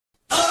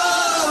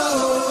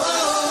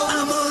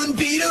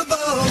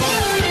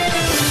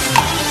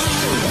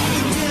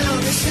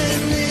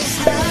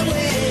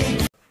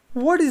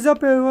What is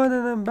up everyone,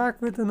 and I'm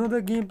back with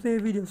another gameplay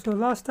video. So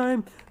last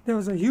time there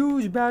was a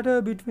huge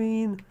battle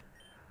between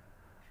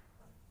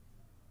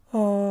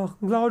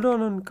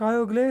Groudon and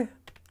Kyogre,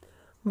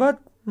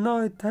 but now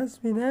it has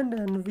been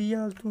ended and we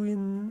are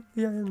in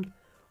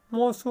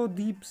Moso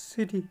Deep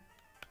City.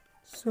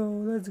 So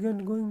let's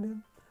get going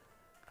then.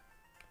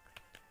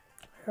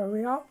 Here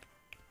we are.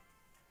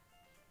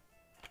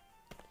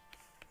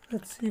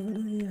 Let's see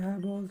whether we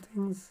have all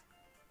things.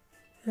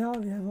 Yeah,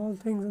 we have all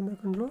things under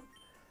control.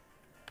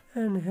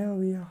 And here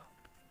we are.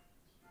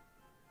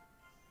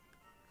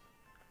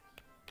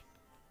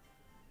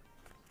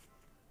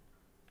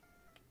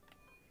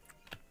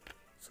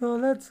 So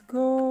let's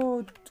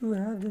go to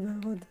have the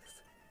bag of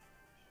this.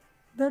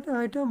 That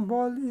item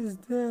ball is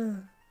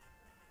there.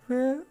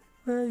 Where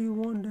you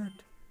want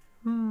that?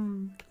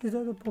 Is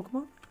that a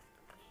Pokemon?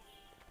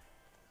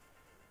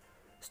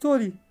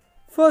 Story.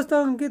 First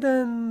Ankit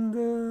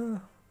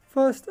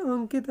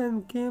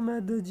and came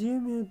at the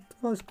gym. It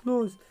was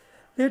closed.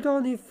 Later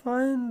on, he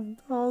found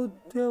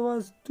out there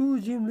was two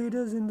gym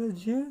leaders in this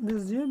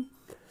gym,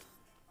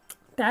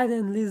 Tad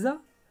and Lisa.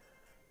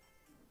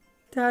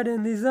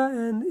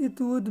 And it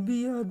would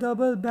be a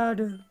double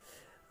battle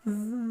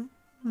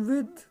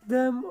with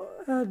them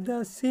at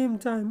the same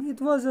time.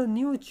 It was a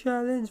new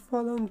challenge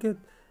for Ankit.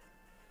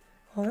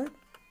 Alright,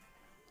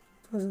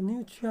 it was a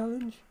new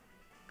challenge.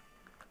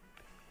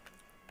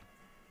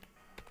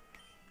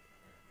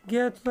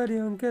 Get ready,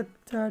 Ankit,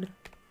 Tad,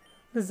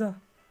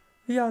 Lisa.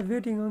 We are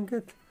waiting,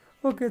 Ankit.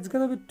 Okay, it's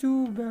gonna be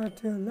two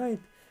battle,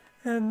 right?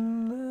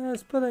 And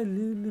as per I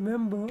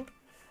remember,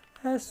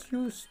 has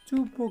used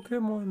two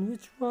Pokemon,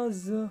 which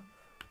was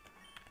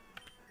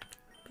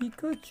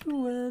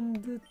Pikachu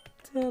and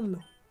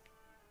Tello.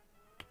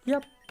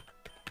 Yep.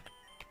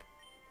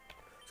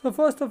 So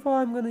first of all,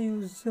 I'm gonna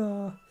use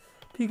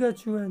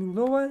Pikachu and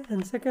Glowell,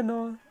 and second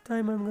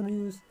time I'm gonna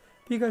use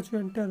Pikachu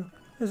and Tello.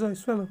 Sorry,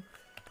 Swallow.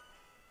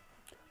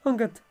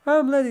 Ankit,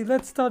 I'm ready.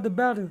 Let's start the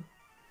battle.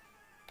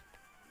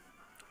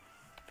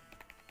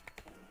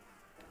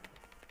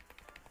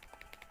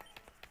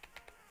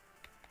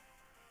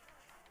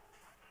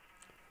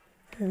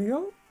 Here we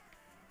go.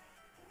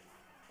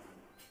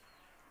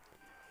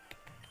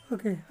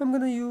 Okay, I'm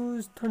gonna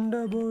use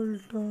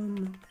Thunderbolt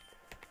on.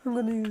 I'm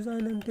gonna use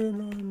Island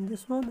Tail on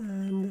this one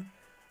and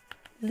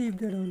leave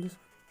that on this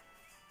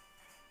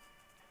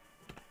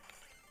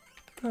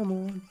one. Come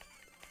on.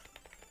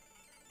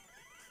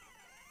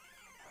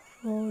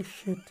 Oh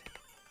shit.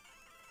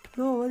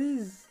 No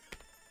worries.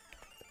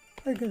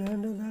 I can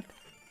handle that.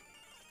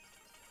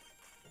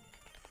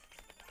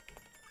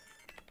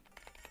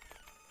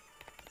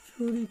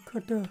 Fury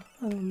Cutter.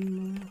 I don't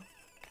know.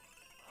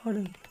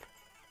 Harden.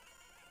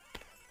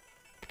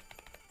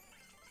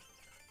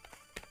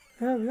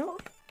 There we are.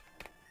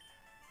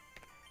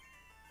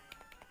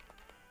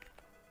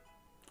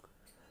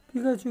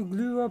 Pikachu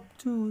grew up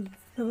to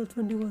level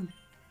 21.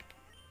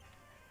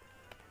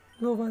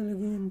 Glowell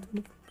again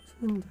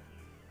 24%.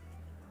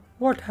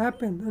 What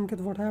happened?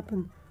 Ankit, what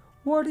happened?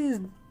 What is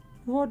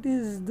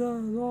the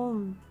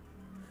wrong?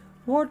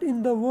 What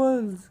in the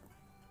world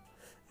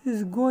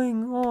is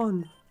going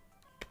on?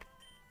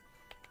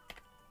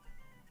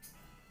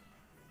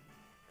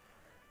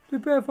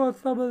 Prepare for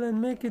trouble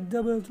and make it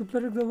double to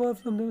protect the world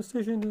from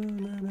devastation.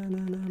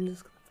 I'm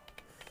just gonna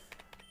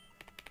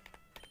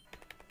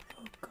fall.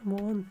 Oh, come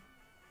on.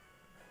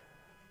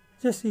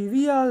 Jesse,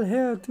 we are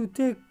here to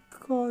take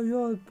all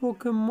your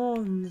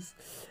Pokemons.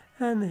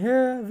 And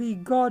here we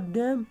got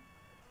them.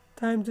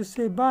 Time to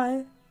say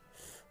bye.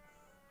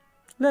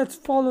 Let's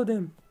follow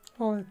them.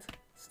 Alright,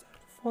 start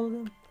to follow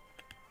them.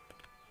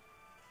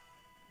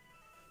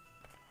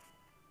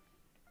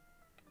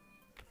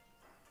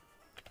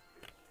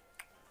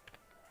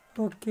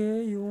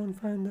 Okay, you won't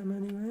find them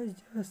anyway.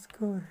 Just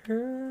go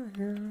here,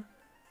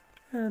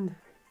 and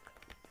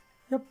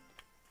yep.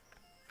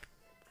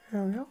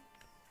 Here we are.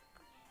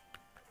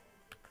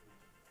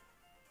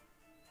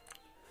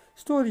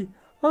 Story.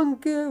 While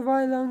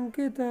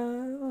Ankit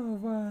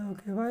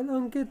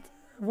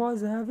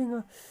was having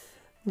a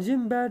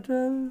gym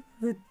battle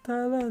with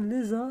Tyler and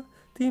Lisa,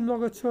 Team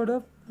Rocket showed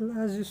up,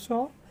 as you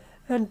saw,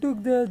 and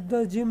took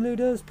the gym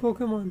leader's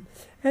Pokemon.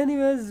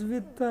 Anyways,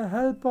 with the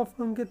help of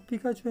Ankit,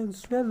 Pikachu and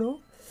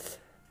Swallow,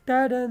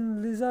 Tad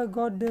and Lisa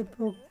got their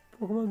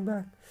Pokemon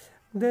back.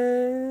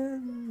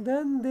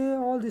 Then they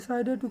all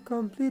decided to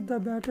complete the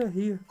battle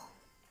here.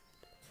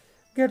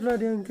 Get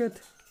ready, Ankit.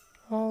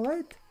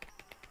 Alright.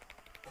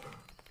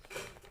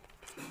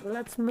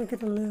 Let's make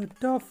it a little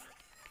tough.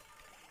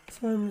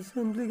 So I'm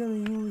simply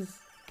gonna use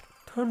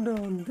Thunder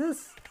on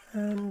this,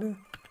 and I'm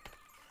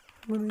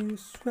gonna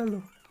use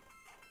Swallow.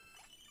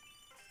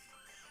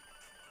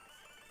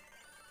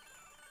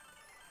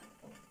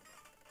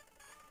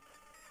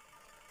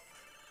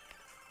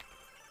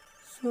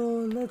 So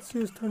let's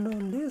use Thunder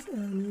on this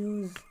and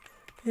use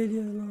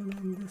Aerial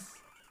on this.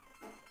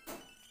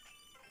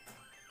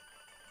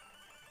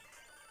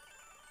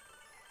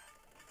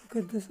 Okay,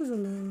 this is a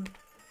little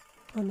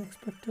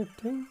unexpected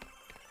thing.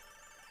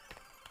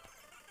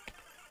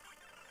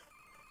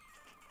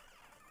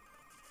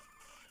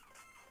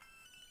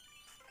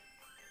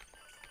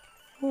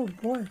 Oh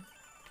boy.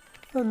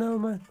 Oh, never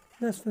mind.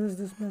 Let's finish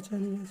this match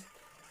anyways.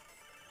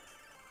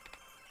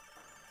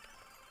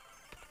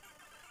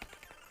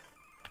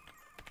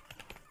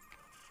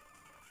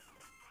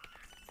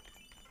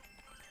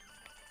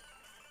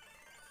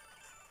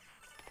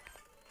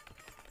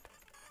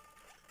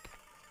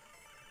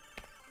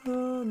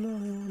 Oh no, I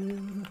won't be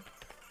able to.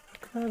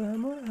 Crab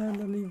hammer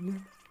and a leaf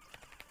blade.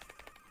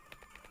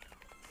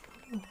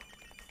 Oh,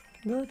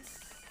 that's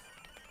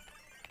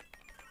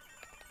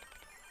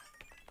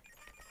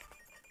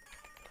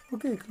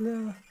okay.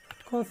 Clear.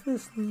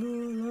 Coffee's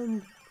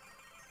lunch.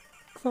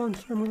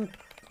 Crunch. I'm gonna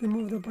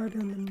remove the bite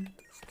and then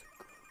just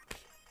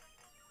crunch.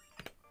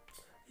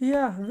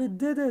 Yeah, we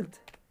did it.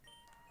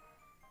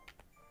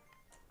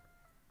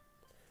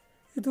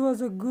 It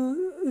was a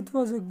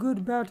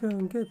good battle,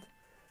 Ankit.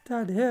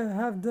 Dad, here,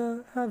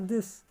 have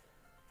this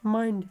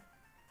mind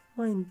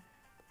mind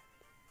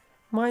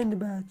mind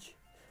badge.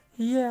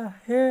 Yeah,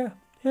 here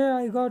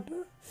I got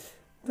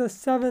the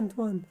 7th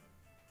one.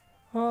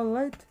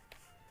 Alright.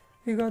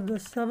 We got the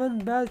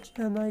 7th badge,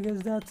 and I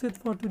guess that's it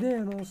for today,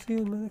 and I'll see you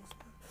in my next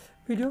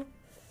video.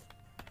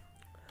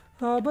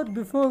 But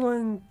before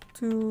going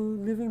to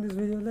leaving this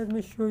video, let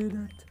me show you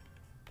that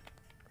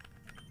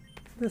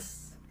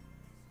this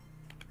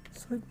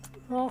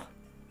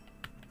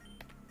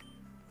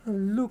a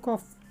look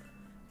of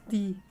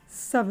the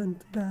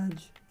 7th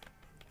badge.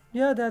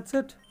 Yeah, that's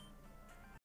it.